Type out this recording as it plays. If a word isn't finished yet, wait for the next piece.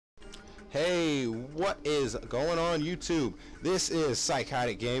Hey, what is going on YouTube? This is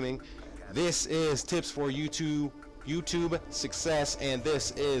SYKOTIK Gaming. This is tips for YouTube success, and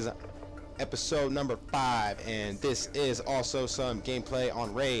this is episode number 5, and this is also some gameplay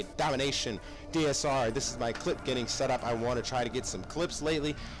on raid domination DSR. This is my clip getting set up. I want to try to get some clips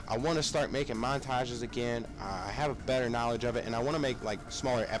lately. I want to start making montages again. I have a better knowledge of it, and I want to make like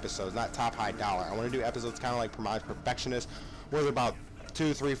smaller episodes, not top high dollar. I want to do episodes kind of like Pamaj Perfectionist, where they're about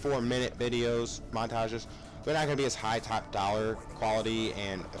 2, 3, 4 minute videos, montages. They're not going to be as high top dollar quality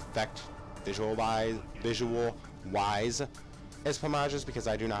and effect visual wise as Pamajas, because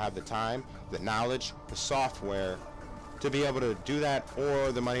I do not have the time, the knowledge, the software to be able to do that,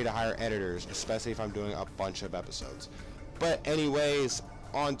 or the money to hire editors, especially if I'm doing a bunch of episodes. But anyways,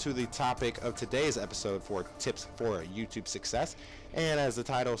 on to the topic of today's episode for tips for YouTube success. And as the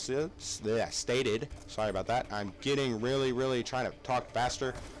title stated, sorry about that, I'm getting really trying to talk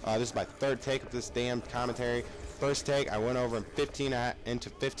faster. This is my third take of this damn commentary. First take, I went over in 15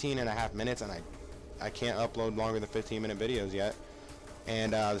 and a half minutes, and I can't upload longer than 15-minute videos yet.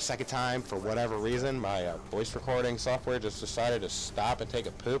 And the second time, for whatever reason, my voice recording software just decided to stop and take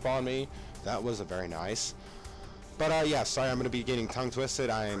a poop on me. That was very nice. But yeah, sorry, I'm going to be getting tongue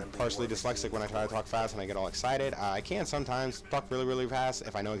twisted. I am partially dyslexic when I try to talk fast and I get all excited. I can sometimes talk really fast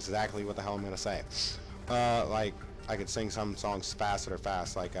if I know exactly what the hell I'm going to say. Like, I could sing some songs fast that are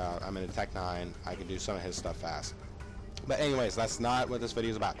fast, like I'm in a Tech 9, I can do some of his stuff fast. But anyways, that's not what this video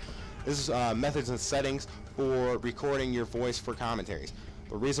is about. This is methods and settings for recording your voice for commentaries.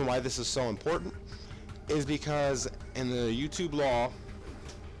 The reason why this is so important is because in the YouTube law,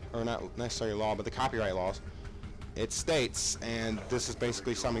 or not necessarily law, but the copyright laws, it states, and this is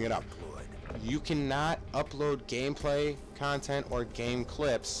basically summing it up, you cannot upload gameplay content or game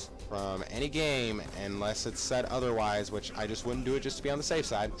clips from any game unless it's said otherwise, which I just wouldn't do it just to be on the safe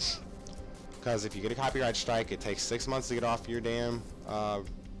side, because if you get a copyright strike, it takes 6 months to get off your damn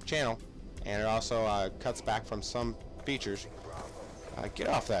channel, and it also cuts back from some features. Get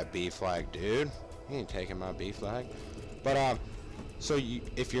off that B flag, dude. You ain't taking my B flag. But so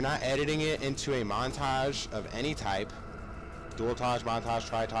if you're not editing it into a montage of any type, dual-tage, montage,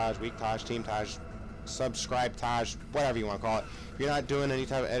 tri-tage, week-tage, team-tage, subscribe-tage, whatever you want to call it, if you're not doing any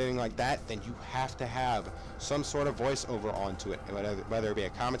type of editing like that, then you have to have some sort of voiceover onto it, whether it be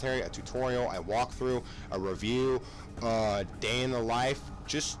a commentary, a tutorial, a walkthrough, a review, a day in the life,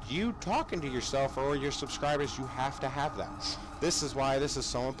 just you talking to yourself or your subscribers. You have to have that. This is why this is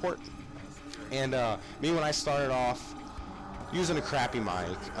so important. And me, when I started off using a crappy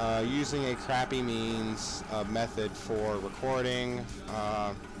mic, using a crappy means method for recording,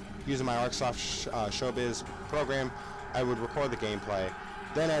 using my Arcsoft Showbiz program, I would record the gameplay.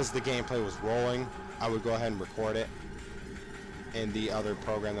 Then as the gameplay was rolling, I would go ahead and record it in the other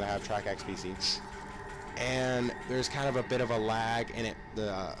program that I have, Track XPC. And there's kind of a bit of a lag in it.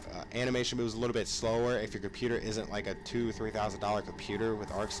 The animation moves a little bit slower if your computer isn't like a $2,000 or $3,000 computer with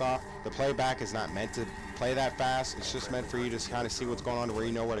Arcsoft. The playback is not meant to play that fast. It's just meant for you to kind of see what's going on, to where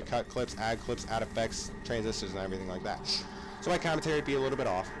you know where to cut clips, add effects, transistors, and everything like that. So my commentary would be a little bit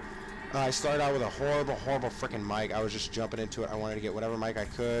off. I started out with a horrible freaking mic. I was just jumping into it. I wanted to get whatever mic I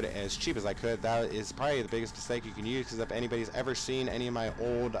could as cheap as I could. That is probably the biggest mistake you can use, because if anybody's ever seen any of my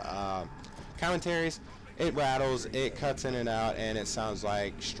old commentaries, it rattles, it cuts in and out, and it sounds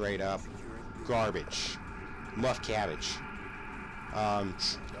like straight up garbage, muff cabbage.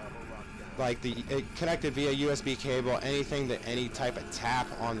 Like it connected via USB cable, anything that any type of tap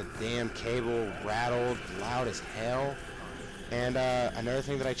on the damn cable rattled loud as hell. And another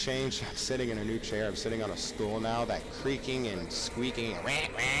thing that I changed, I'm sitting in a new chair. I'm sitting on a stool now. That creaking and squeaking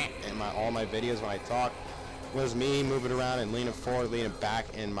in all my videos when I talk was me moving around and leaning forward, leaning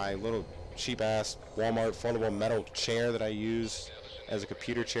back in my little cheap-ass Walmart foldable metal chair that I use as a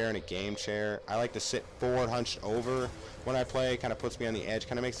computer chair and a game chair. I like to sit forward, hunched over when I play. Kind of puts me on the edge.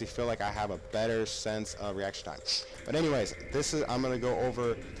 Kind of makes me feel like I have a better sense of reaction time. But anyways, I'm going to go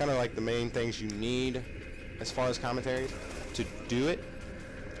over kind of like the main things you need as far as commentaries to do it.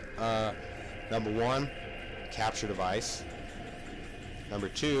 Number 1, capture device. Number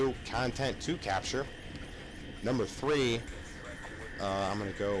 2, content to capture. Number 3, I'm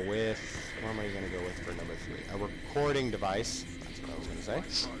going to go with, what am I going to go with for number 3? A recording device. That's what I was going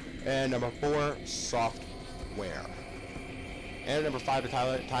to say. And number 4, software. And number 5, to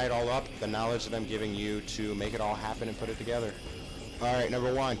tie it all up, the knowledge that I'm giving you to make it all happen and put it together. Alright,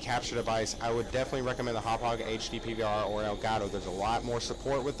 number 1, capture device. I would definitely recommend the Hauppauge HD PVR or Elgato. There's a lot more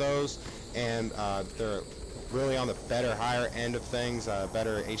support with those, and they're really on the better, higher end of things,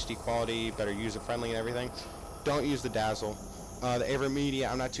 better HD quality, better user-friendly and everything. Don't use the Dazzle. The Avery Media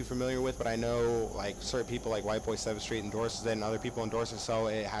I'm not too familiar with, but I know like certain people like White Boy 7th Street endorses it, and other people endorse it, so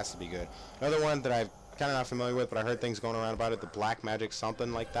it has to be good. Another one that I'm kind of not familiar with, but I heard things going around about it, the Black Magic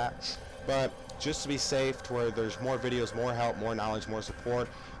something like that. But just to be safe, to where there's more videos, more help, more knowledge, more support,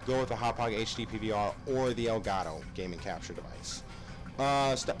 go with the Hauppauge HD PVR or the Elgato gaming capture device.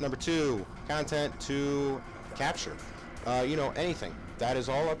 Step number 2, content to capture. You know, anything. That is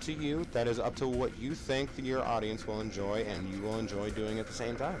all up to you. That is up to what you think that your audience will enjoy, and you will enjoy doing at the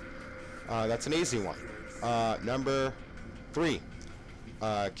same time. That's an easy one. Number 3,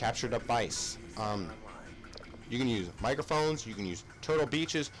 capture device. You can use microphones, you can use Turtle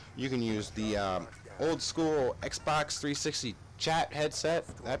Beaches, you can use the old school Xbox 360 chat headset,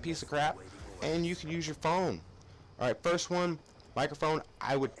 that piece of crap, and you can use your phone. Alright, first one, microphone.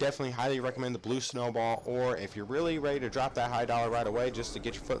 I would definitely highly recommend the Blue Snowball, or if you're really ready to drop that high dollar right away just to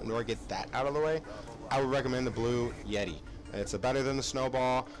get your foot in the door, get that out of the way, I would recommend the Blue Yeti. It's better than the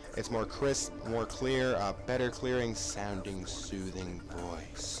Snowball. It's more crisp, more clear, better clearing sounding, soothing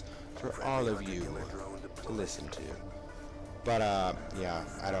voice for all of you to listen to. But yeah,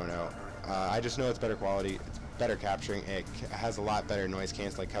 I don't know. I just know it's better quality, it's better capturing, it has a lot better noise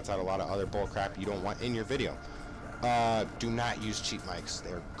canceling, cuts out a lot of other bull crap you don't want in your video. Do not use cheap mics.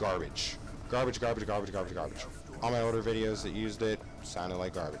 They're garbage. Garbage, garbage, garbage, garbage, garbage. All my older videos that used it sounded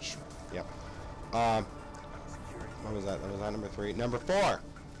like garbage. Yep. What was that? That was that number 3. Number 4,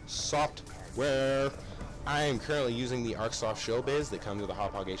 software. I am currently using the ArcSoft Showbiz that comes with the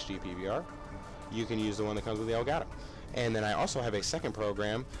Hauppauge HD PVR. You can use the one that comes with the Elgato. And then I also have a second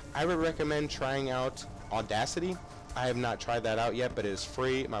program. I would recommend trying out Audacity. I have not tried that out yet, but it is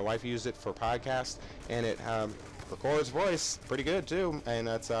free. My wife used it for podcasts, and it records voice pretty good too, and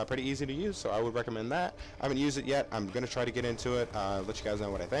that's pretty easy to use, so I would recommend that. I haven't used it yet. I'm going to try to get into it, let you guys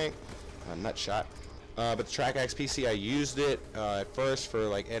know what I think. Nutshot. But the TrackX PC, I used it at first for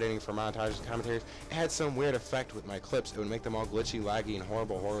like editing for montages and commentaries. It had some weird effect with my clips. It would make them all glitchy, laggy, and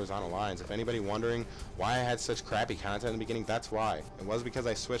horrible horizontal lines. If anybody wondering why I had such crappy content in the beginning, that's why. It wasn't because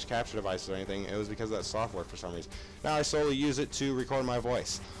I switched capture devices or anything. It was because of that software for some reason. Now I solely use it to record my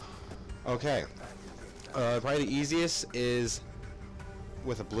voice. Okay. Probably the easiest is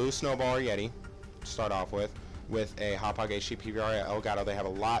with a Blue Snowball or Yeti to start off with a Hauppauge HD PVR at Elgato. They have a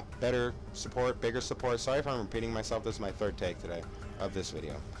lot better support, bigger support. Sorry if I'm repeating myself. This is my 3rd take today of this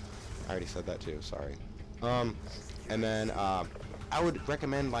video. I already said that too, sorry. And then I would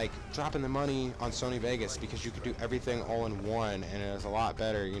recommend like dropping the money on Sony Vegas, because you could do everything all in one, and it is a lot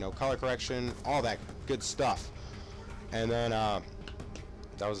better, you know, color correction, all that good stuff. And then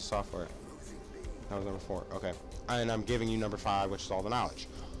that was the software. That was number 4. Okay. And I'm giving you number 5, which is all the knowledge.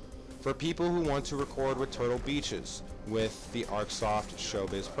 For people who want to record with Turtle Beaches with the ArcSoft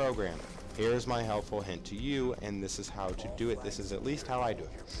Showbiz program, here's my helpful hint to you, and this is how to do it. This is at least how I do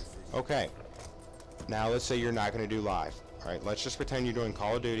it. Okay, now let's say you're not going to do live. Alright, let's just pretend you're doing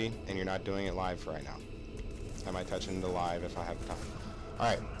Call of Duty and you're not doing it live right now. I might touch into live if I have time.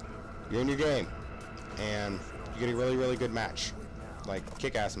 Alright, you're in your game, and you get a really, really good match. Like,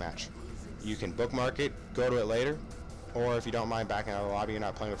 kick-ass match. You can bookmark it, go to it later, or if you don't mind backing out of the lobby, you're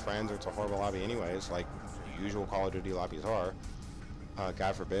not playing with friends, or it's a horrible lobby anyways, like usual Call of Duty lobbies are.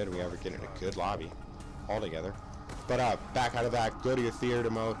 God forbid we ever get in a good lobby altogether. But back out of that, go to your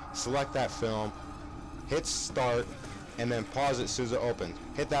theater mode, select that film, hit start, and then pause it as soon as it opens.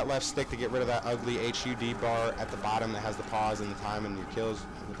 Hit that left stick to get rid of that ugly HUD bar at the bottom that has the pause and the time and your kills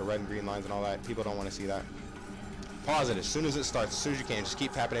with the red and green lines and all that. People don't want to see that. Pause it as soon as it starts, as soon as you can. Just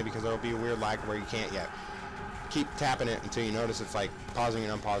keep tapping it, because there will be a weird lag where you can't yet. Keep tapping it until you notice it's like pausing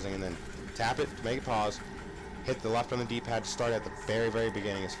and unpausing, and then tap it to make it pause. Hit the left on the D-pad to start at the very, very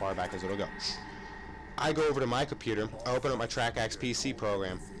beginning, as far back as it'll go. I go over to my computer, I open up my TrackX PC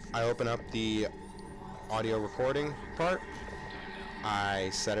program, I open up the audio recording part,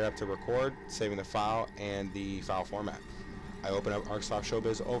 I set it up to record, saving the file and the file format. I open up ArcSoft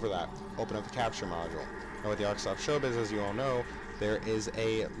Showbiz over that, open up the capture module. Now with the ArcSoft Showbiz, as you all know, there is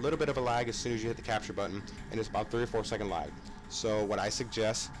a little bit of a lag as soon as you hit the capture button, and it's about 3 or 4 second lag. So what I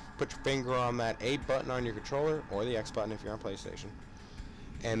suggest, put your finger on that A button on your controller, or the X button if you're on PlayStation,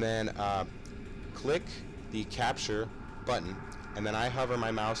 and then click the capture button, and then I hover my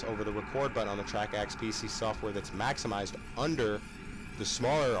mouse over the record button on the TrackX PC software that's maximized under the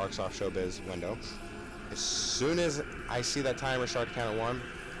smaller ArcSoft Showbiz window. As soon as I see that timer start to count at 1,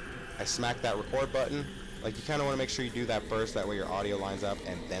 I smack that record button. Like, you kind of want to make sure you do that first, that way your audio lines up,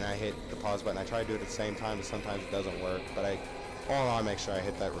 and then I hit the pause button. I try to do it at the same time, but sometimes it doesn't work, but all in all, I make sure I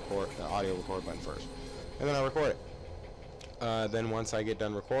hit that the audio record button first, and then I record it. Then once I get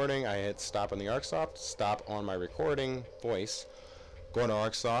done recording, I hit stop on the ArcSoft, stop on my recording voice, go into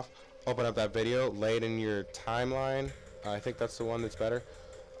ArcSoft, open up that video, lay it in your timeline. I think that's the one that's better.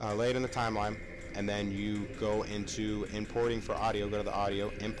 Lay it in the timeline, and then you go into importing for audio, go to the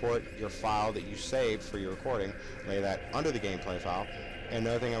audio, import your file that you saved for your recording, lay that under the gameplay file. And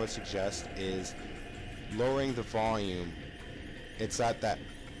another thing I would suggest is lowering the volume. It's at that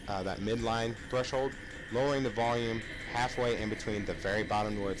midline threshold, lowering the volume halfway in between the very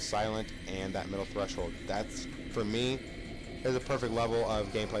bottom where it's silent and that middle threshold. That's, for me, is a perfect level of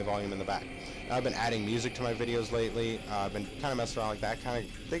gameplay volume in the back. Now, I've been adding music to my videos lately. I've been kind of messing around like that. I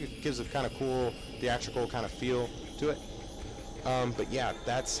think it gives a kind of cool, theatrical kind of feel to it. But yeah,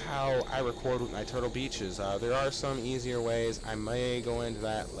 that's how I record with my Turtle Beaches. There are some easier ways. I may go into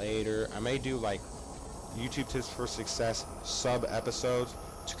that later. I may do like YouTube tips for success sub-episodes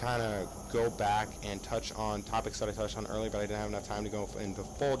to kind of go back and touch on topics that I touched on earlier, but I didn't have enough time to go into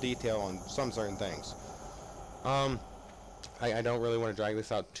full detail on some certain things. I don't really want to drag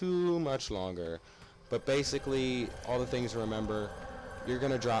this out too much longer, but basically all the things to remember: you're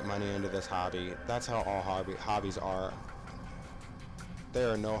gonna drop money into this hobby. That's how all hobbies are.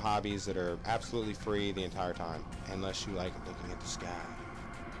 There are no hobbies that are absolutely free the entire time, unless you like looking at the sky.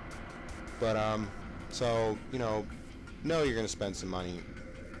 But so you're gonna spend some money.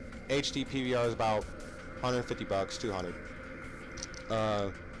 HD PVR is about 150 bucks, 200.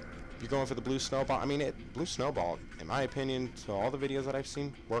 You're going for the blue snowball. I mean, blue snowball, in my opinion, to all the videos that I've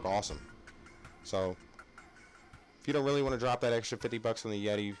seen, work awesome. So if you don't really want to drop that extra 50 bucks on the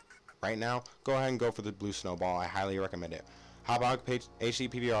Yeti right now, go ahead and go for the blue snowball. I highly recommend it. Hobog HD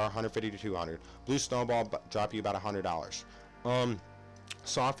PVR 150 to 200. Blue snowball drop you about $100.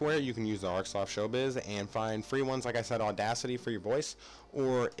 Software, you can use the ArcSoft Showbiz and find free ones, like I said, Audacity for your voice,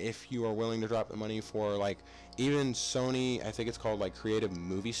 or if you are willing to drop the money for like even Sony, I think it's called like Creative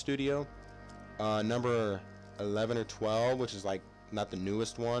Movie Studio, number 11 or 12, which is like not the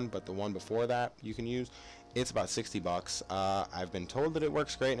newest one, but the one before that you can use. It's about 60 bucks. I've been told that it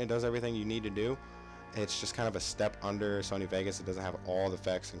works great and it does everything you need to do. It's just kind of a step under Sony Vegas. It doesn't have all the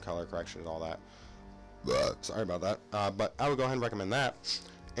effects and color correction and all that. Sorry about that. But I would go ahead and recommend that.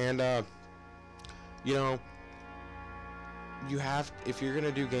 And you have, if you're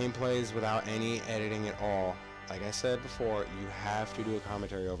gonna do gameplays without any editing at all, like I said before, you have to do a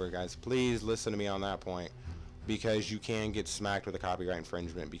commentary over it, guys. Please listen to me on that point, because you can get smacked with a copyright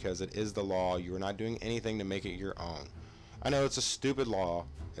infringement, because it is the law. You are not doing anything to make it your own. I know it's a stupid law.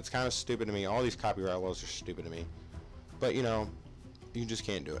 It's kind of stupid to me. All these copyright laws are stupid to me, but you just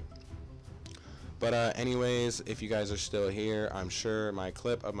can't do it. But anyways, if you guys are still here, I'm sure my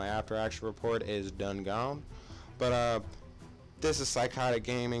clip of my after action report is done gone. But this is SYKOTIK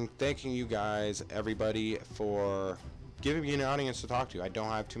Gaming, thanking you guys, everybody, for giving me an audience to talk to. I don't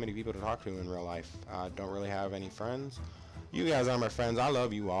have too many people to talk to in real life. I don't really have any friends. You guys are my friends. I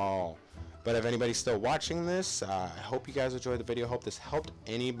love you all. But if anybody's still watching this, I hope you guys enjoyed the video. Hope this helped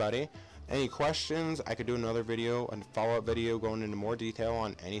anybody. Any questions, I could do another video, a follow-up video going into more detail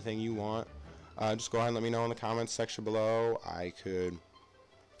on anything you want. Just go ahead and let me know in the comments section below. I could,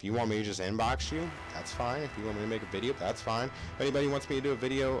 if you want me to just inbox you, that's fine. If you want me to make a video, that's fine. If anybody wants me to do a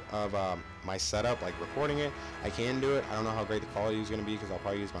video of my setup, like recording it, I can do it. I don't know how great the quality is going to be, because I'll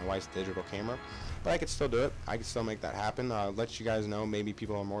probably use my wife's digital camera. But I could still do it. I could still make that happen. Let you guys know, maybe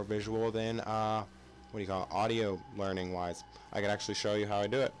people are more visual than, audio learning wise. I could actually show you how I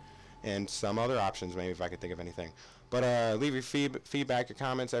do it. And some other options, maybe, if I could think of anything. But leave your feedback, your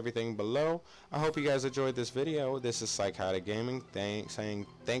comments, everything below. I hope you guys enjoyed this video. This is SYKOTIK Gaming, saying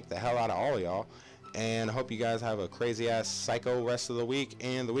thank the hell out of all of y'all. And I hope you guys have a crazy-ass psycho rest of the week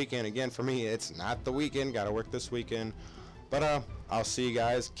and the weekend. Again, for me, it's not the weekend. Got to work this weekend. But I'll see you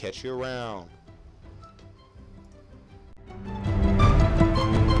guys. Catch you around.